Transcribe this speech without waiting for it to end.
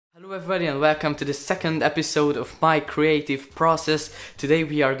Hello everybody and welcome to the second episode of my creative process. Today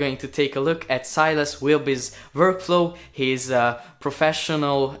we are going to take a look at Silas Willoughby's workflow. He's a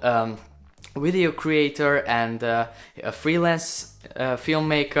professional video creator and a freelance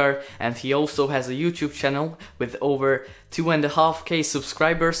filmmaker, and he also has a YouTube channel with over 2.5k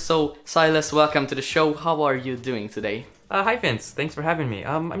subscribers. So Silas, welcome to the show. How are you doing today? Hi Vince, thanks for having me.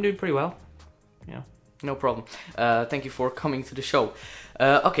 I'm doing pretty well. Yeah. No problem. Thank you for coming to the show.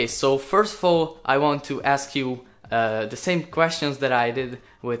 Okay, so first of all, I want to ask you the same questions that I did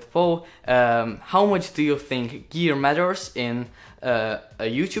with Paul. How much do you think gear matters in a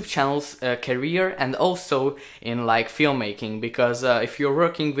YouTube channel's career and also in like filmmaking? Because if you're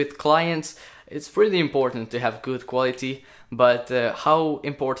working with clients, it's pretty important to have good quality, but how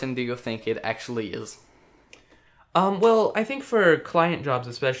important do you think it actually is? Well, I think for client jobs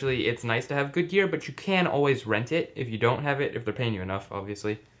especially, it's nice to have good gear, but you can always rent it if you don't have it, if they're paying you enough,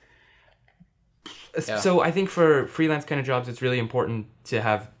 obviously. Yeah. So I think for freelance kind of jobs, it's really important to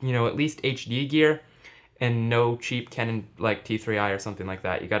have, you know, at least HD gear and no cheap Canon like T3i or something like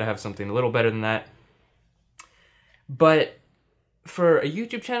that. You gotta have something a little better than that. But for a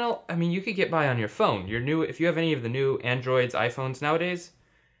YouTube channel, I mean, you could get by on your phone. If you have any of the new Androids, iPhones nowadays,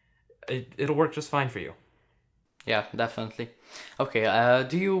 it'll work just fine for you. Yeah, definitely. Okay,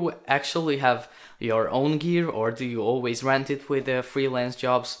 do you actually have your own gear or do you always rent it with freelance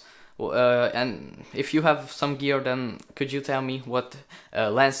jobs? And if you have some gear, then could you tell me what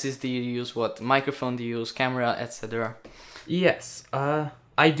lenses do you use, what microphone do you use, camera, etc.? Yes,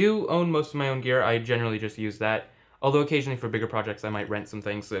 I do own most of my own gear. I generally just use that. Although occasionally for bigger projects I might rent some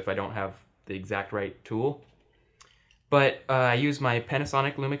things if I don't have the exact right tool. But I use my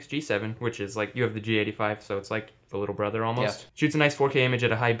Panasonic Lumix G7, which is like, you have the G85, so it's like the little brother almost. Yeah. Shoots a nice 4K image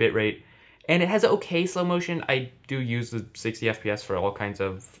at a high bit rate. And it has okay slow motion. I do use the 60 FPS for all kinds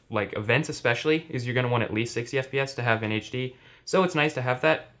of like events especially, is you're going to want at least 60 FPS to have in HD. So it's nice to have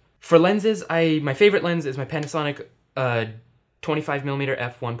that. For lenses, my favorite lens is my Panasonic 25mm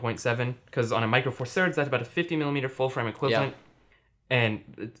f1.7, because on a Micro Four Thirds, that's about a 50mm full frame equivalent. Yeah. And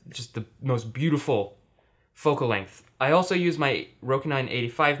it's just the most beautiful focal length. I also use my Rokinon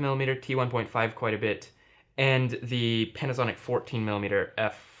 85mm t1.5 quite a bit, and the Panasonic 14mm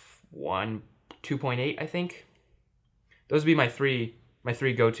f1 2.8, I think. Those would be my three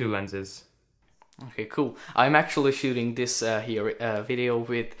go-to lenses. Okay, cool. I'm actually shooting this video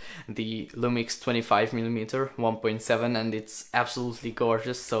with the Lumix 25mm 1.7, and it's absolutely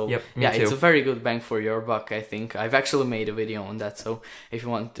gorgeous. So yep, yeah, too. It's a very good bang for your buck, I think. I've actually made a video on that, so if you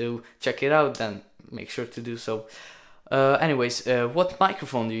want to check it out, then make sure to do so. Anyways, what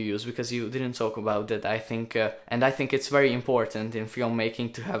microphone do you use? Because you didn't talk about that, I think, and I think it's very important in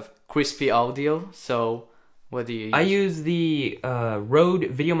filmmaking to have crispy audio. So, what do you use? I use the Rode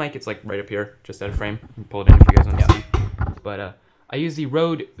video mic. It's like right up here, just out of frame. Pull it in if you guys want to see. But I use the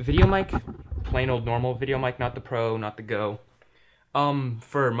Rode video mic, plain old normal video mic, not the Pro, not the Go,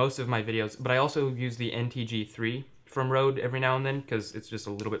 for most of my videos. But I also use the NTG3 from Rode every now and then because it's just a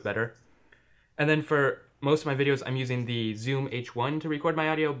little bit better. And then for most of my videos, I'm using the Zoom H1 to record my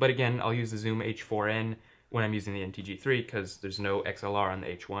audio, but again, I'll use the Zoom H4n when I'm using the NTG3 because there's no XLR on the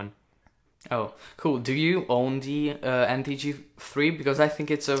H1. Oh, cool. Do you own the NTG3? Because I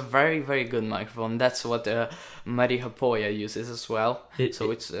think it's a very, very good microphone. That's what Mari Hapoya uses as well. It's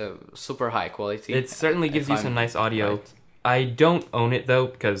super high quality. It certainly gives you some nice audio. Right. I don't own it though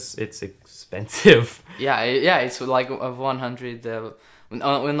because it's expensive. Yeah, it's like 100...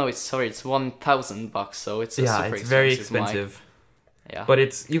 no, it's $1,000, so it's a super it's very expensive. Mic. Yeah,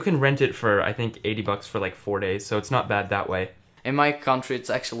 but you can rent it for I think $80 for like 4 days, so it's not bad that way. In my country, it's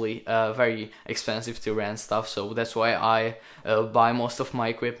actually very expensive to rent stuff, so that's why I buy most of my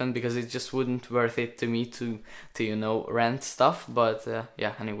equipment, because it just wouldn't worth it to me to you know, rent stuff. But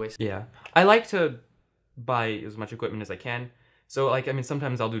yeah, anyways. Yeah, I like to buy as much equipment as I can. So, like, I mean,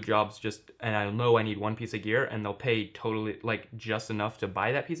 sometimes I'll do jobs and I know I need one piece of gear, and they'll pay totally, like, just enough to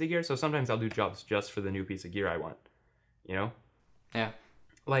buy that piece of gear. So sometimes I'll do jobs just for the new piece of gear I want, you know? Yeah.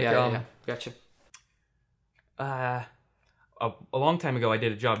 Like, yeah. Gotcha. A long time ago, I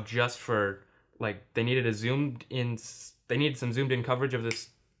did a job just for, like, they needed some zoomed-in coverage of this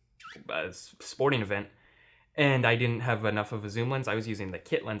sporting event, and I didn't have enough of a zoom lens. I was using the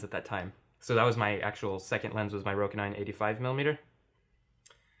kit lens at that time. So that was my actual second lens, was my Rokinon 85mm.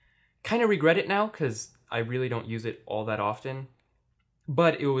 Kind of regret it now because I really don't use it all that often.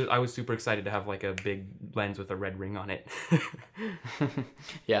 But I was super excited to have like a big lens with a red ring on it.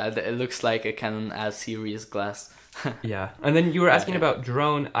 Yeah, it looks like a Canon S-series glass. Yeah, and then you were asking about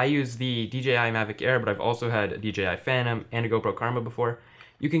drone. I use the DJI Mavic Air, but I've also had a DJI Phantom and a GoPro Karma before.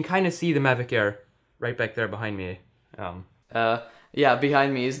 You can kind of see the Mavic Air right back there behind me. Yeah,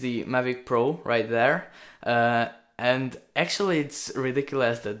 behind me is the Mavic Pro right there. And actually, it's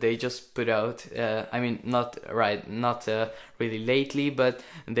ridiculous that they just put out. I mean, not really lately, but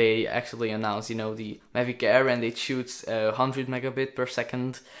they actually announced, the Mavic Air, and it shoots 100 megabit per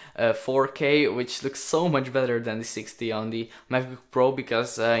second, 4K, which looks so much better than the 60 on the Mavic Pro,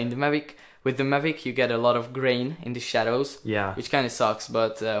 because with the Mavic you get a lot of grain in the shadows. Yeah. Which kind of sucks,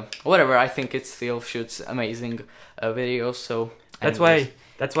 but whatever. I think it still shoots amazing videos. So That's why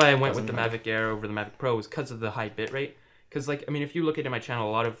I went with the Mavic Air over the Mavic Pro, was because of the high bitrate. Because, if you look into my channel,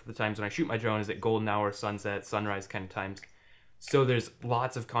 a lot of the times when I shoot my drone is at golden hour, sunset, sunrise kind of times. So there's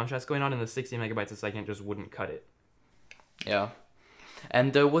lots of contrast going on, and the 60 megabytes a second just wouldn't cut it. Yeah.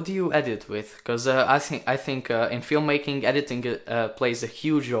 And what do you edit with? Because I think in filmmaking, editing plays a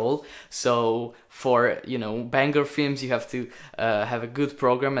huge role. So for banger films, you have to have a good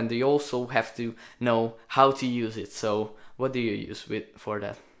program, and you also have to know how to use it. So what do you use for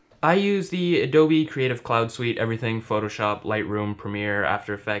that? I use the Adobe Creative Cloud Suite, everything, Photoshop, Lightroom, Premiere,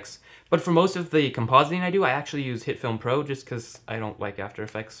 After Effects. But for most of the compositing I do, I actually use HitFilm Pro just because I don't like After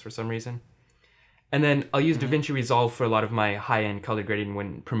Effects for some reason. And then I'll use DaVinci Resolve for a lot of my high-end color grading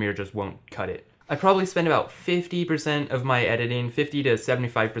when Premiere just won't cut it. I probably spend about 50% of my editing, 50 to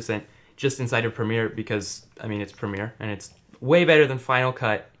 75%, just inside of Premiere because, it's Premiere, and it's way better than Final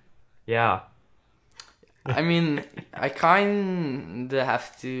Cut. Yeah. I kind of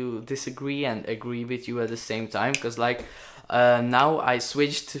have to disagree and agree with you at the same time, because now I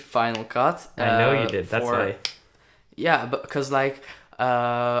switched to Final Cut. I know you did, that's why. Yeah, because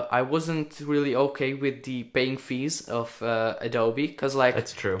I wasn't really okay with the paying fees of Adobe, because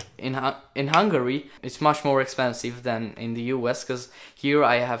that's true. In Hungary it's much more expensive than in the US, because here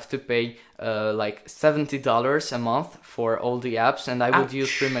I have to pay $70 a month for all the apps, and I would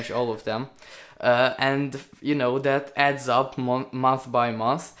use pretty much all of them. And that adds up month by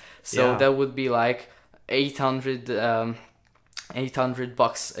month, so that would be like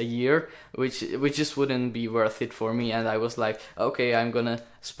 $800 a year, which just wouldn't be worth it for me. And I was like, okay, I'm gonna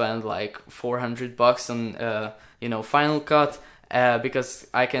spend like $400 on Final Cut, because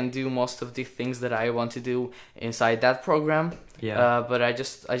I can do most of the things that I want to do inside that program. Yeah. But I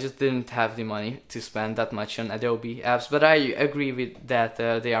just didn't have the money to spend that much on Adobe apps. But I agree with that.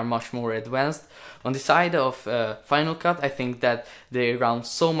 They are much more advanced. On the side of Final Cut, I think that they run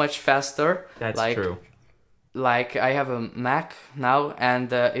so much faster. That's true. Like I have a Mac now,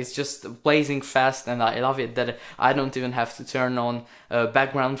 and it's just blazing fast, and I love it that I don't even have to turn on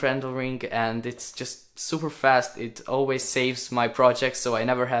background rendering, and it's just super fast. It always saves my projects, so I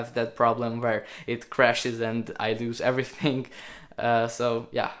never have that problem where it crashes and I lose everything. So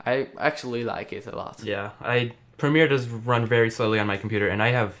yeah, I actually like it a lot. Yeah, Premiere does run very slowly on my computer, and I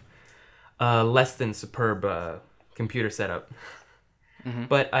have less than superb computer setup. Mm-hmm.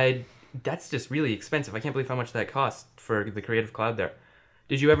 But that's just really expensive. I can't believe how much that costs for the Creative Cloud there.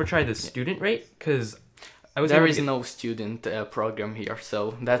 Did you ever try the student rate? Because there is no student program here,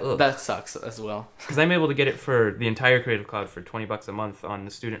 so that sucks as well. Because I'm able to get it for the entire Creative Cloud for $20 a month on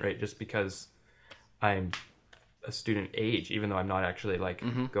the student rate, just because I'm a student age, even though I'm not actually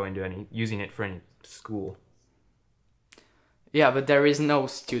going to using it for any school. Yeah, but there is no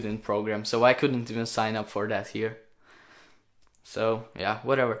student program, so I couldn't even sign up for that here. So yeah,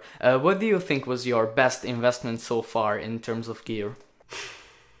 whatever. What do you think was your best investment so far in terms of gear?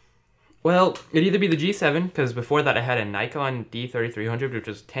 Well, it'd either be the G7, because before that I had a Nikon D3300, which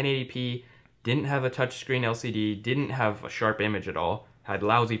was 1080p, didn't have a touchscreen LCD, didn't have a sharp image at all, had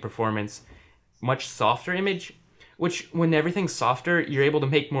lousy performance, much softer image, which when everything's softer, you're able to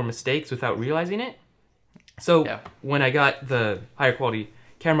make more mistakes without realizing it. So when I got the higher quality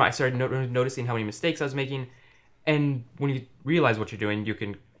camera, I started noticing how many mistakes I was making. And when you realize what you're doing, you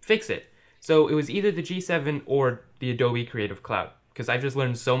can fix it. So it was either the G7 or the Adobe Creative Cloud, because I've just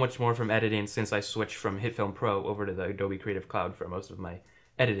learned so much more from editing since I switched from HitFilm Pro over to the Adobe Creative Cloud for most of my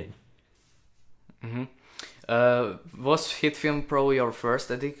editing. Mm-hmm. Was HitFilm Pro your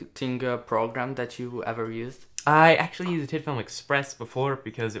first editing program that you ever used? I actually used HitFilm Express before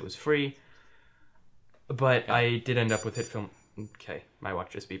because it was free, but I did end up with HitFilm... Okay, my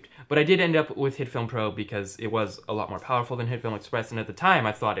watch just beeped. But I did end up with HitFilm Pro because it was a lot more powerful than HitFilm Express, and at the time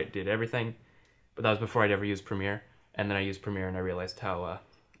I thought it did everything, but that was before I'd ever used Premiere, and then I used Premiere and I realized how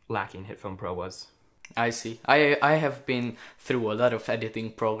lacking HitFilm Pro was. I see. I have been through a lot of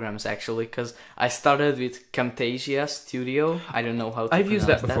editing programs actually, because I started with Camtasia Studio. I don't know how to I've used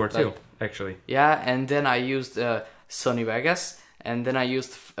that before too, actually. Yeah, and then I used Sony Vegas, and then I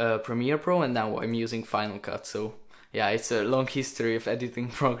used Premiere Pro, and now I'm using Final Cut, so... yeah, it's a long history of editing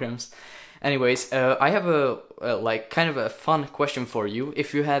programs. Anyways, I have a like kind of a fun question for you.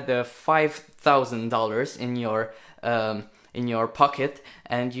 If you had $5,000 in your pocket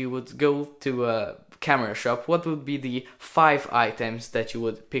and you would go to a camera shop, what would be the 5 items that you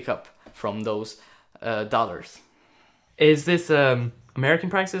would pick up from those dollars? Is this American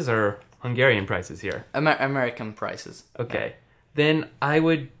prices or Hungarian prices here? American prices. Okay. Yeah. Then I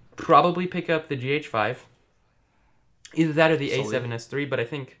would probably pick up the GH5. Either that or the Solid. A7S3, but I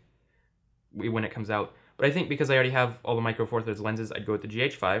think when it comes out. But I think because I already have all the Micro Four Thirds lenses, I'd go with the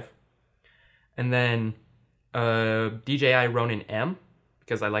GH5. And then DJI Ronin M,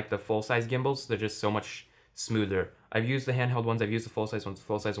 because I like the full-size gimbals. They're just so much smoother. I've used the handheld ones, I've used the full-size ones. The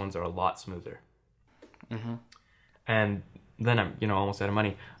full-size ones are a lot smoother. Mm-hmm. And then I'm, almost out of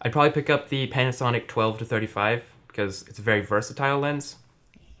money. I'd probably pick up the Panasonic 12-35 because it's a very versatile lens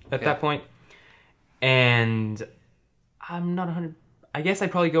at that point. And I'm not 100... I guess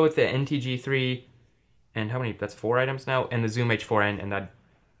I'd probably go with the NTG3 and how many? That's 4 items now. And the Zoom H4n, and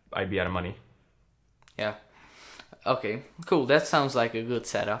I'd be out of money. Yeah. Okay, cool. That sounds like a good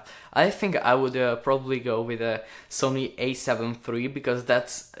setup. I think I would probably go with a Sony a7 III because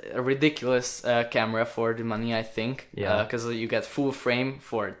that's a ridiculous camera for the money, I think. Yeah. Because you get full frame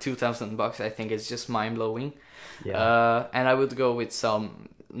for $2,000. I think it's just mind-blowing. Yeah. And I would go with some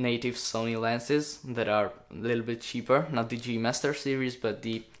native Sony lenses that are a little bit cheaper. Not the G Master series, but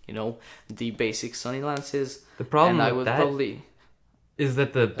the basic Sony lenses. The problem and I with would that probably... is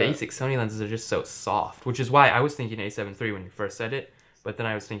that the basic Sony lenses are just so soft, which is why I was thinking A7 III when you first said it, but then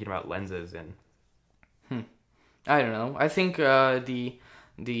I was thinking about lenses and... I don't know. I think the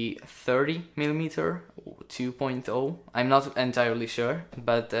 30mm 2.0, I'm not entirely sure,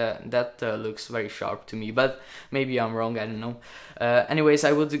 but that looks very sharp to me, but maybe I'm wrong, I don't know. Anyways,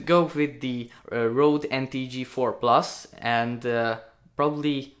 I would go with the Rode NTG4 Plus and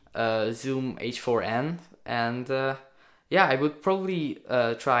probably Zoom H4n, and yeah, I would probably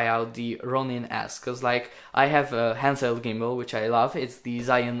try out the Ronin S, because like I have a handheld gimbal which I love. It's the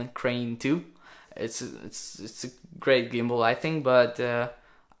Zion Crane 2. It's a great gimbal, I think, but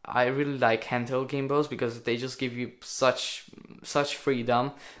I really like handheld gimbals because they just give you such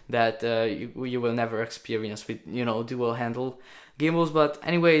freedom that you will never experience with dual handle gimbals. But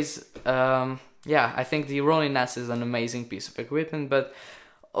anyways, yeah, I think the Ronin S is an amazing piece of equipment, but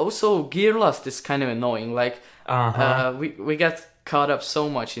also gear lust is kind of annoying. Like we get caught up so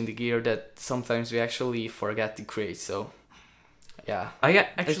much in the gear that sometimes we actually forget to create. So yeah,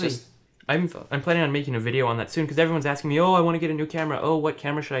 I'm planning on making a video on that soon because everyone's asking me, oh, I want to get a new camera. Oh, what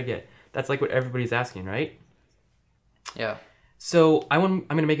camera should I get? That's like what everybody's asking, right? Yeah. So I'm going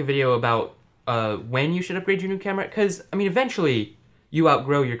to make a video about when you should upgrade your new camera, because I mean, eventually you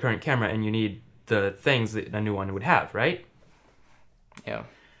outgrow your current camera and you need the things that a new one would have, right? Yeah.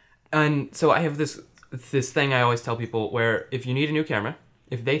 And so I have this thing I always tell people where if you need a new camera,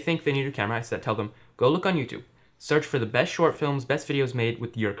 if they think they need a camera, tell them, go look on YouTube. Search for the best short films, best videos made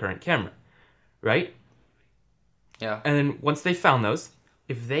with your current camera, right? Yeah. And then once they've found those,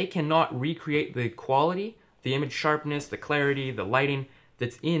 if they cannot recreate the quality, the image sharpness, the clarity, the lighting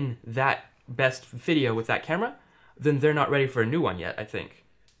that's in that best video with that camera, then they're not ready for a new one yet, I think.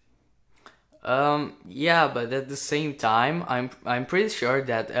 Yeah, but at the same time, I'm pretty sure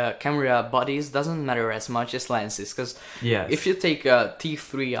that camera bodies doesn't matter as much as lenses, because if you take a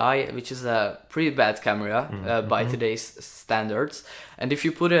T3i, which is a pretty bad camera by today's standards, and if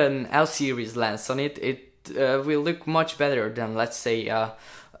you put an L series lens on it, it will look much better than, let's say,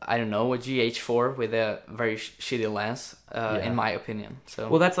 I don't know, a GH4 with a very shitty lens, in my opinion. So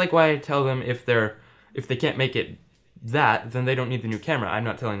well, that's like why I tell them if they can't make it that, then they don't need the new camera. I'm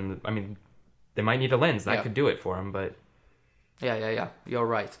not telling them. I mean, they might need a lens that could do it for them, but... Yeah, you're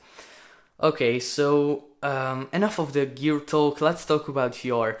right. Okay, so enough of the gear talk. Let's talk about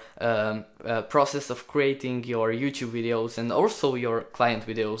your process of creating your YouTube videos and also your client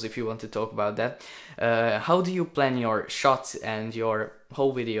videos, if you want to talk about that. How do you plan your shots and your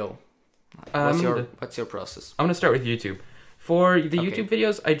whole video? What's your process? I'm going to start with YouTube. For the YouTube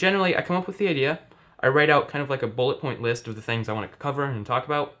videos, I come up with the idea. I write out kind of like a bullet point list of the things I want to cover and talk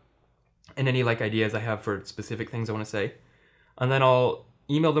about, and any like ideas I have for specific things I want to say. And then I'll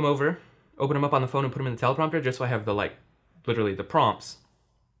email them over, open them up on the phone and put them in the teleprompter just so I have the literally the prompts.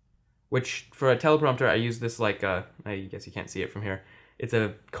 Which for a teleprompter I use this I guess you can't see it from here. It's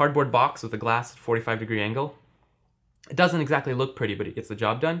a cardboard box with a glass at 45-degree angle. It doesn't exactly look pretty, but it gets the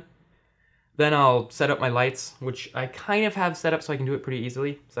job done. Then I'll set up my lights, which I kind of have set up so I can do it pretty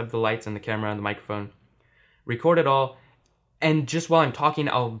easily. Set up the lights and the camera and the microphone. Record it all. And just while I'm talking,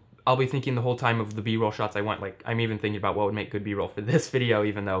 I'll I'll be thinking the whole time of the B-roll shots I want. Like, I'm even thinking about what would make good B-roll for this video,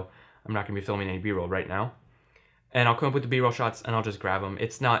 even though I'm not going to be filming any B-roll right now. And I'll come up with the B-roll shots, and I'll just grab them.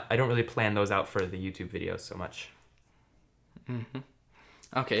 I don't really plan those out for the YouTube videos so much.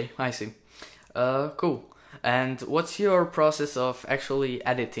 Okay, I see. Cool. And what's your process of actually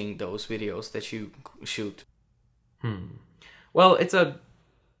editing those videos that you shoot? Well, it's a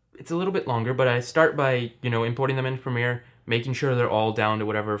little bit longer, but I start by, importing them in Premiere, making sure they're all down to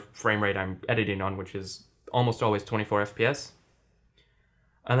whatever frame rate I'm editing on, which is almost always 24 FPS.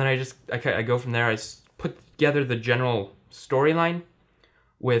 And then I go from there. I put together the general storyline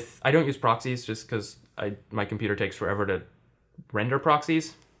I don't use proxies just because my computer takes forever to render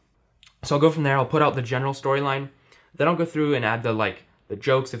proxies. So I'll go from there. I'll put out the general storyline. Then I'll go through and add the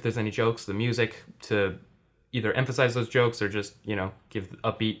jokes, if there's any jokes, the music to either emphasize those jokes or just, give the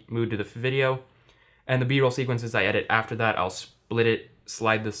upbeat mood to the video. And the B-roll sequences I edit after that, I'll split it,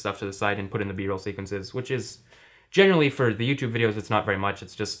 slide this stuff to the side, and put in the B-roll sequences, which is generally for the YouTube videos, it's not very much.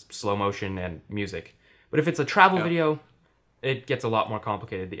 It's just slow motion and music. But if it's a travel video, it gets a lot more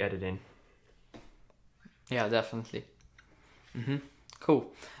complicated, the editing. Yeah, definitely.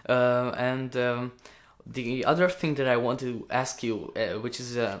 Cool. The other thing that I want to ask you, which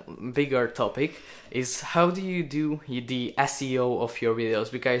is a bigger topic, is how do you do the SEO of your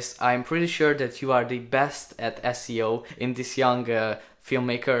videos? Because I'm pretty sure that you are the best at SEO in this young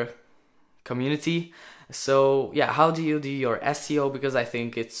filmmaker community. So yeah, how do you do your SEO? Because I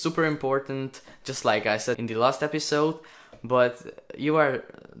think it's super important, just like I said in the last episode, but you are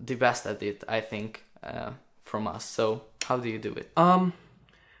the best at it, I think, from us. So how do you do it?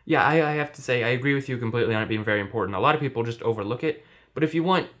 Yeah, I have to say, I agree with you completely on it being very important. A lot of people just overlook it, but if you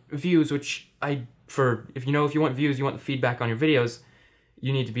want views, if you want views, you want the feedback on your videos,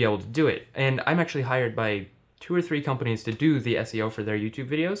 you need to be able to do it. And I'm actually hired by 2 or 3 companies to do the SEO for their YouTube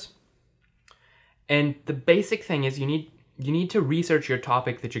videos. And the basic thing is you need to research your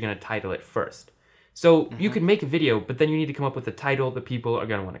topic that you're going to title it first. So you could make a video, but then you need to come up with a title that people are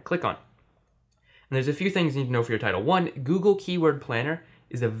going to want to click on. And there's a few things you need to know for your title. One, Google Keyword Planner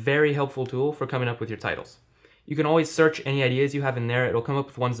is a very helpful tool for coming up with your titles. You can always search any ideas you have in there. It'll come up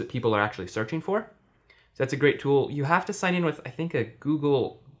with ones that people are actually searching for. So that's a great tool. You have to sign in with, I think, a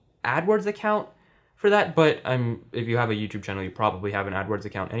Google AdWords account for that, but if you have a YouTube channel, you probably have an AdWords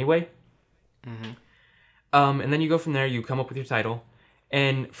account anyway. And then you go from there, you come up with your title.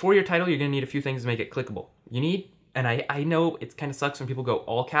 And for your title, you're going to need a few things to make it clickable. You need, and I know it kind of sucks when people go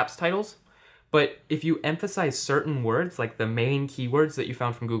all caps titles, but if you emphasize certain words, like the main keywords that you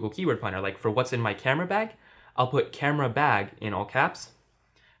found from Google Keyword Planner, like for what's in my camera bag, I'll put camera bag in all caps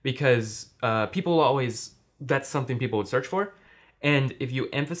because that's something people would search for. And if you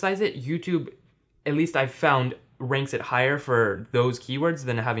emphasize it, YouTube, at least I've found, ranks it higher for those keywords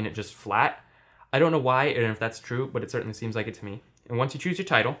than having it just flat. I don't know why and if that's true, but it certainly seems like it to me. And once you choose your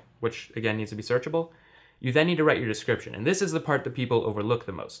title, which again needs to be searchable, you then need to write your description. And this is the part that people overlook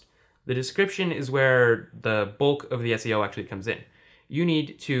the most. The description is where the bulk of the SEO actually comes in. You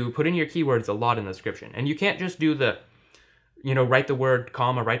need to put in your keywords a lot in the description. And you can't just do write the word,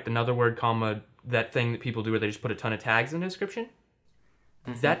 comma, write another word, comma, that thing that people do where they just put a ton of tags in the description.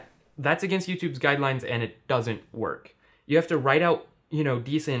 That's against YouTube's guidelines and it doesn't work. You have to write out,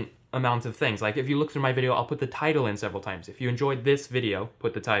 decent amounts of things. Like if you look through my video, I'll put the title in several times. If you enjoyed this video,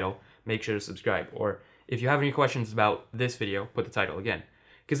 put the title, make sure to subscribe. Or if you have any questions about this video, put the title again.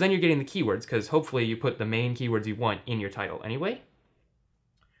 Because then you're getting the keywords, because hopefully you put the main keywords you want in your title anyway.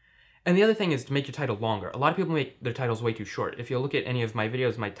 And the other thing is to make your title longer. A lot of people make their titles way too short. If you look at any of my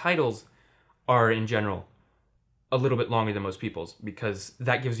videos, my titles are, in general, a little bit longer than most people's, because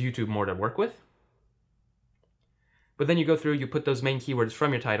that gives YouTube more to work with. But then you go through, you put those main keywords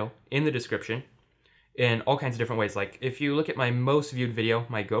from your title in the description in all kinds of different ways. Like if you look at my most viewed video,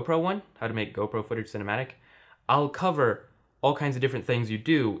 my GoPro one, how to make GoPro footage cinematic, I'll cover all kinds of different things you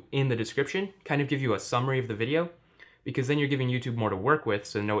do in the description, kind of give you a summary of the video, because then you're giving YouTube more to work with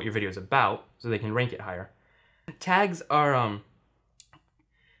so they know what your video is about, so they can rank it higher. Tags are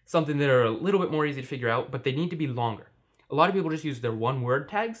something that are a little bit more easy to figure out, but they need to be longer. A lot of people just use their one-word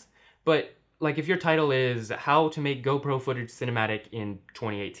tags, but like if your title is how to make GoPro footage cinematic in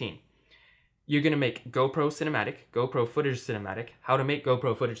 2018, you're going to make GoPro cinematic, GoPro footage cinematic, how to make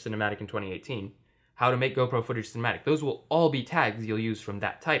GoPro footage cinematic in 2018, how to make GoPro footage cinematic. Those will all be tags you'll use from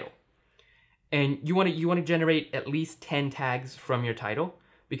that title. And you want to generate at least 10 tags from your title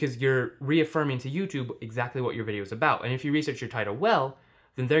because you're reaffirming to YouTube exactly what your video is about. And if you research your title well,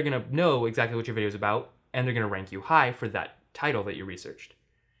 then they're going to know exactly what your video is about and they're going to rank you high for that title that you researched.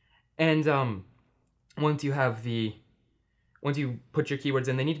 And once you have the once you put your keywords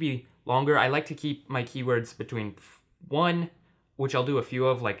in, they need to be longer. I like to keep my keywords between 1, which I'll do a few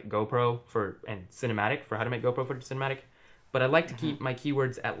of, like GoPro and cinematic, for how to make GoPro footage cinematic. But I like to keep my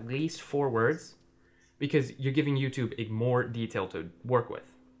keywords at least 4 words, because you're giving YouTube more detail to work with.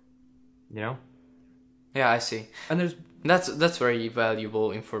 You know? Yeah, I see. And that's very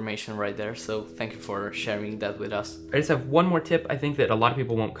valuable information right there. So thank you for sharing that with us. I just have one more tip I think that a lot of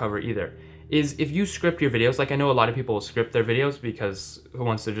people won't cover either. Is if you script your videos, like I know a lot of people script their videos because who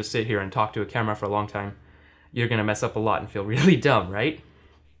wants to just sit here and talk to a camera for a long time? You're going to mess up a lot and feel really dumb, right?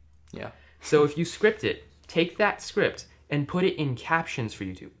 Yeah. So if you script it, take that script and put it in captions for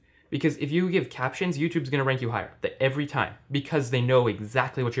YouTube. Because if you give captions, YouTube's going to rank you higher every time, because they know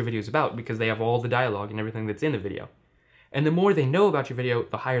exactly what your video is about, because they have all the dialogue and everything that's in the video. And the more they know about your video,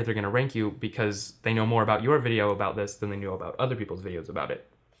 the higher they're going to rank you, because they know more about your video about this than they know about other people's videos about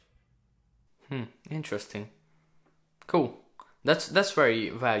it. Interesting. Cool. That's very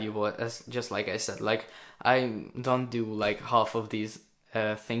valuable, as just like I said. Like, I don't do like half of these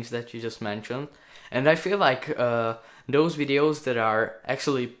things that you just mentioned, and I feel like those videos that are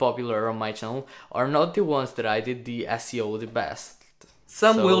actually popular on my channel are not the ones that I did the SEO the best.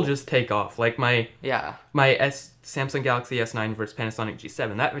 Some will just take off, like my Samsung Galaxy S9 versus Panasonic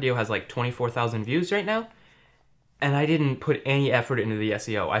G7. That video has like 24,000 views right now, and I didn't put any effort into the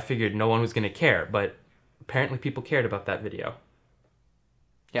SEO. I figured no one was going to care, but apparently people cared about that video.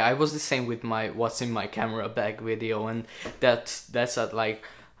 Yeah, I was the same with my what's in my camera bag video, and that's at like,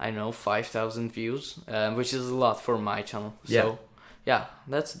 I don't know, 5,000 views, which is a lot for my channel. So yeah,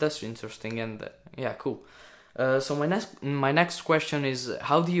 that's interesting, and yeah, cool. So my next question is,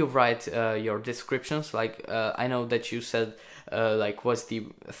 how do you write your descriptions? Like, I know that you said like what's the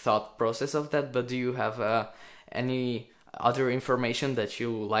thought process of that, but do you have any other information that you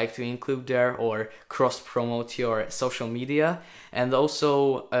like to include there, or cross promote your social media? And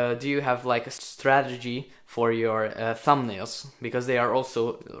also, do you have like a strategy for your thumbnails, because they are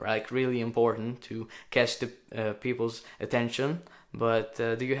also like really important to catch the people's attention? But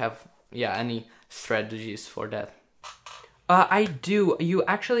do you have any strategies for that? I do. You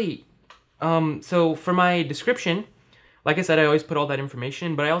actually, so for my description, like I said, I always put all that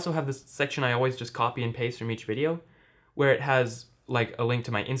information, but I also have this section I always just copy and paste from each video, where it has like a link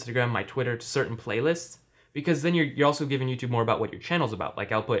to my Instagram, my Twitter, to certain playlists, because then you're also giving YouTube more about what your channel's about.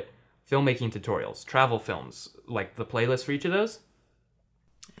 Like, I'll put filmmaking tutorials, travel films, like the playlist for each of those.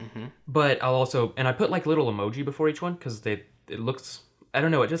 But I'll also, and I put like little emoji before each one, because it looks, I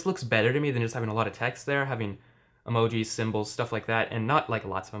don't know, it just looks better to me than just having a lot of text there, having emojis, symbols, stuff like that, and not like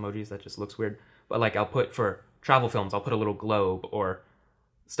lots of emojis, that just looks weird. But like, I'll put for travel films, I'll put a little globe or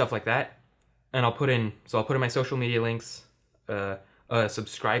stuff like that. And I'll put in my social media links, a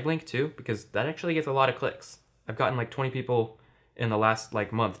subscribe link too, because that actually gets a lot of clicks. I've gotten like 20 people in the last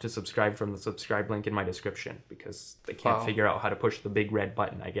like month to subscribe from the subscribe link in my description, because they can't figure out how to push the big red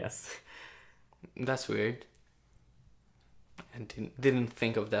button, I guess. That's weird. I didn't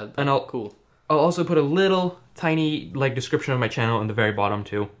think of that. And I'll also put a little tiny like description of my channel in the very bottom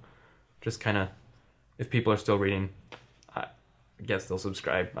too. Just kind of, if people are still reading, I guess they'll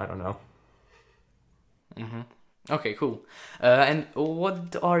subscribe. I don't know. Okay, cool. And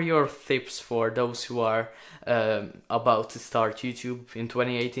what are your tips for those who are about to start YouTube in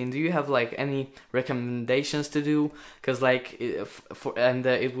 2018? Do you have like any recommendations to do? Because like,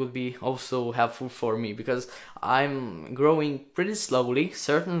 it would be also helpful for me, because I'm growing pretty slowly,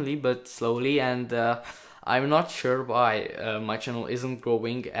 certainly, but slowly, and I'm not sure why my channel isn't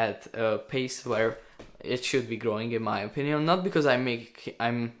growing at a pace where it should be growing, in my opinion. Not because I'm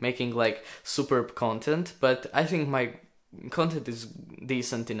making like superb content, but I think my content is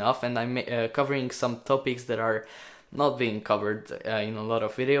decent enough, and I'm covering some topics that are not being covered in a lot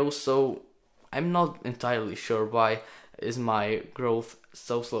of videos. So I'm not entirely sure why is my growth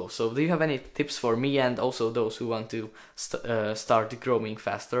so slow. So do you have any tips for me, and also those who want to start growing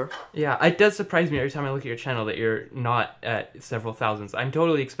faster? Yeah, it does surprise me every time I look at your channel that you're not at several thousands. I'm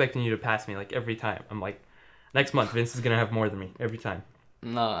totally expecting you to pass me like every time. I'm like, next month Vince is gonna have more than me every time.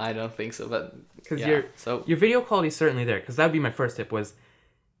 No, I don't think so, but because your video quality is certainly there. Because that would be my first tip, was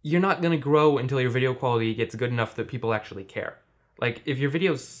you're not gonna grow until your video quality gets good enough that people actually care. Like, if your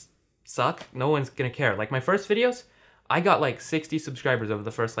videos suck, no one's gonna care. Like, my first videos, I got like 60 subscribers over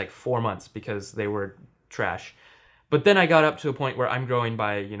the first like 4 months because they were trash. But then I got up to a point where I'm growing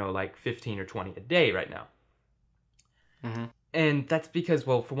by, like 15 or 20 a day right now. And that's because,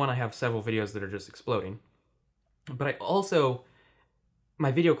 well, for one, I have several videos that are just exploding. But I also,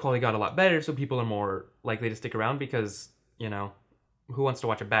 my video quality got a lot better, so people are more likely to stick around, because, who wants to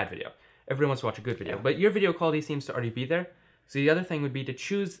watch a bad video? Everyone wants to watch a good video. But your video quality seems to already be there. So the other thing would be to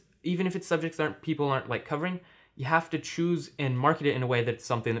choose, even if it's subjects people aren't like covering, you have to choose and market it in a way that's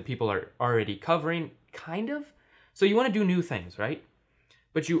something that people are already covering, kind of. So you want to do new things, right?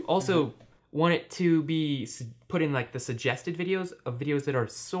 But you also want it to be put in like the suggested videos of videos that are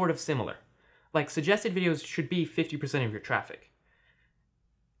sort of similar. Like suggested videos should be 50% of your traffic.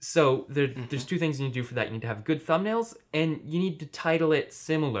 So there's two things you need to do for that. You need to have good thumbnails, and you need to title it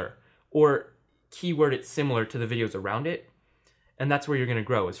similar or keyword it similar to the videos around it. And that's where you're going to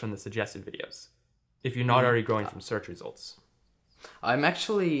grow, is from the suggested videos, if you're not already growing from search results. I'm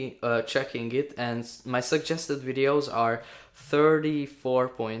actually checking it, and my suggested videos are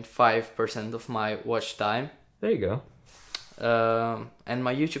 34.5% of my watch time. There you go. And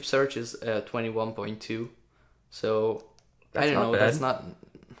my YouTube search is 21.2. So That's I don't know. bad. That's not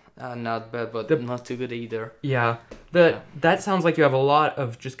bad, but not too good either. Yeah. That sounds like you have a lot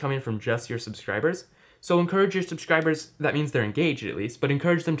of just coming from just your subscribers. So encourage your subscribers. That means they're engaged at least, but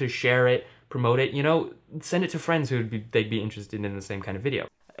encourage them to share it, promote it. You know, send it to friends they'd be interested in the same kind of video.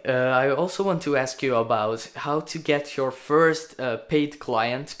 I also want to ask you about how to get your first paid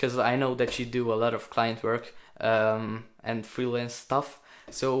client, because I know that you do a lot of client work and freelance stuff.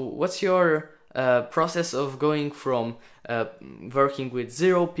 So what's your process of going from working with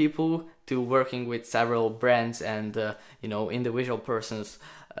 0 people to working with several brands and individual persons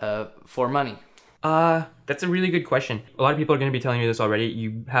for money? That's a really good question. A lot of people are going to be telling you this already.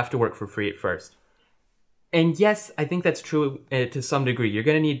 You have to work for free at first. And yes, I think that's true to some degree. You're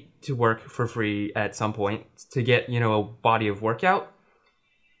going to need to work for free at some point to get, a body of work out.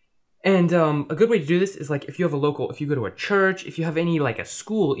 And a good way to do this is like if you go to a church, if you have any like a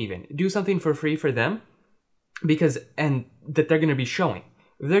school even, do something for free for them, and that they're going to be showing.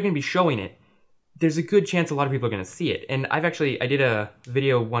 If they're going to be showing it, there's a good chance a lot of people are going to see it. And I did a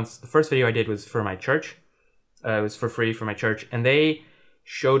video once. The first video I did was for my church. It was for free for my church, and they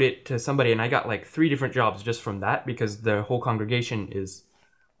showed it to somebody, and I got like 3 different jobs just from that, because the whole congregation is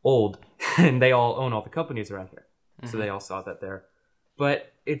old and they all own all the companies around here. So they all saw that there.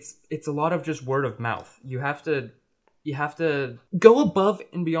 But it's a lot of just word of mouth. You have to go above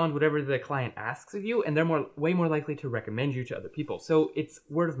and beyond whatever the client asks of you, and they're way more likely to recommend you to other people. So it's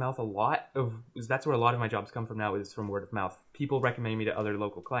word of mouth that's where a lot of my jobs come from now, is from word of mouth. People recommending me to other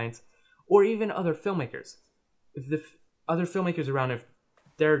local clients, or even other filmmakers. If the other filmmakers around, if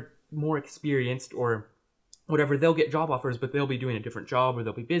they're more experienced or whatever, they'll get job offers, but they'll be doing a different job, or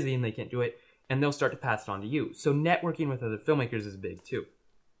they'll be busy and they can't do it, and they'll start to pass it on to you. So networking with other filmmakers is big too.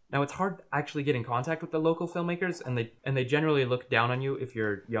 Now, it's hard to actually get in contact with the local filmmakers, and they generally look down on you if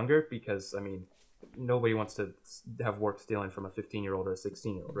you're younger, because, nobody wants to have work stealing from a 15-year-old or a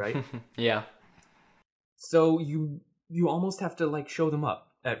 16-year-old, right? Yeah. So you almost have to, show them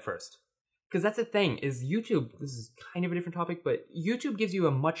up at first. Because that's the thing, is YouTube, this is kind of a different topic, but YouTube gives you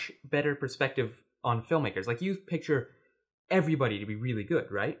a much better perspective on filmmakers. Like, you picture everybody to be really good,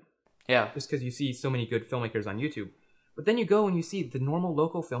 right? Yeah. Just because you see so many good filmmakers on YouTube. But then you go and you see the normal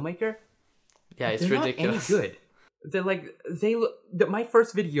local filmmaker. Yeah, it's ridiculous. Not any good. My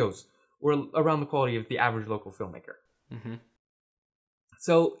first videos were around the quality of the average local filmmaker. Mm-hmm.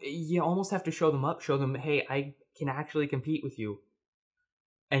 So you almost have to show them up, show them, hey, I can actually compete with you.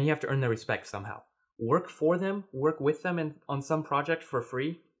 And you have to earn their respect somehow. Work for them, work with them on some project for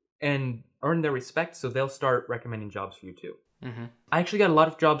free, and earn their respect, so they'll start recommending jobs for you too. Mm-hmm. I actually got a lot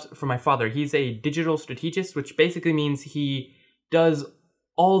of jobs from my father. He's a digital strategist, which basically means he does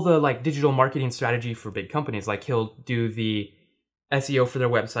all the digital marketing strategy for big companies. Like, he'll do the SEO for their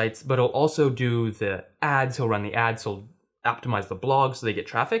websites, but he'll also do the ads. He'll run the ads. He'll optimize the blog so they get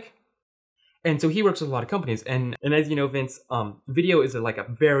traffic. And so he works with a lot of companies. And as you know, Vince, video is a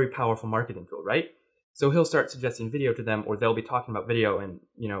very powerful marketing tool, right? So he'll start suggesting video to them, or they'll be talking about video, and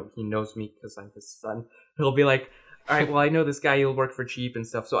he knows me because I'm his son. He'll be like, all right, well, I know this guy, he'll work for cheap and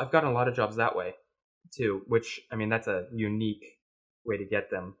stuff. So I've gotten a lot of jobs that way too, which, that's a unique way to get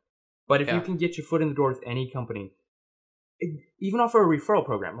them. But if you can get your foot in the door with any company, even offer a referral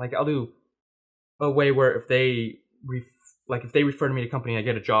program. Like, I'll do a way where if they refer to me to a company, I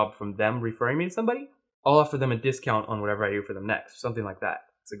get a job from them referring me to somebody, I'll offer them a discount on whatever I do for them next. Something like that.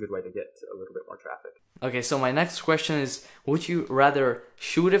 It's a good way to get a little bit more traffic. Okay, so my next question is, would you rather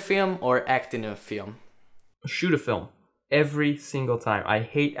shoot a film or act in a film? Shoot a film every single time. I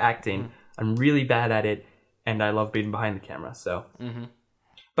hate acting. Mm-hmm. I'm really bad at it, and I love being behind the camera. So,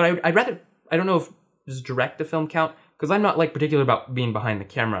 but I'd rather. I don't know if just direct a film count, because I'm not particular about being behind the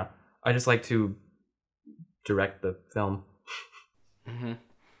camera. I just like to direct the film. Mm-hmm.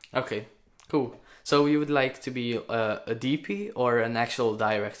 Okay, cool. So you would like to be a DP or an actual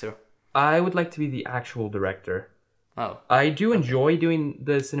director? I would like to be the actual director. Oh, I do enjoy doing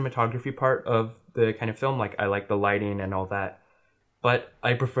the cinematography part of the kind of film. Like, I like the lighting and all that. But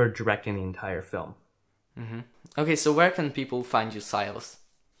I prefer directing the entire film. okay. So where can people find you, Silas?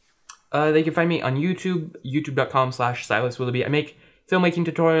 They can find me on YouTube, youtube.com/Silas Willoughby. I make filmmaking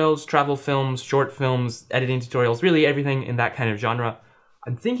tutorials, travel films, short films, editing tutorials, really everything in that kind of genre.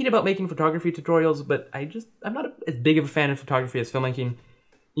 I'm thinking about making photography tutorials, but I'm not as big of a fan of photography as filmmaking.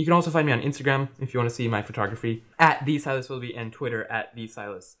 You can also find me on Instagram if you want to see my photography, at @TheSilasWilloughby, and Twitter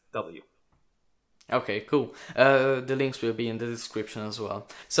 @TheSilasW. Okay, cool. The links will be in the description as well.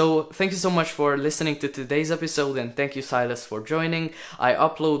 So thank you so much for listening to today's episode, and thank you, Silas, for joining. I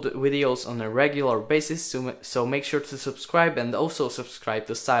upload videos on a regular basis, so make sure to subscribe, and also subscribe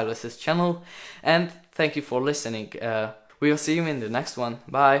to Silas's channel. And thank you for listening. We'll see you in the next one.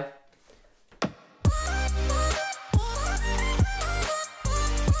 Bye.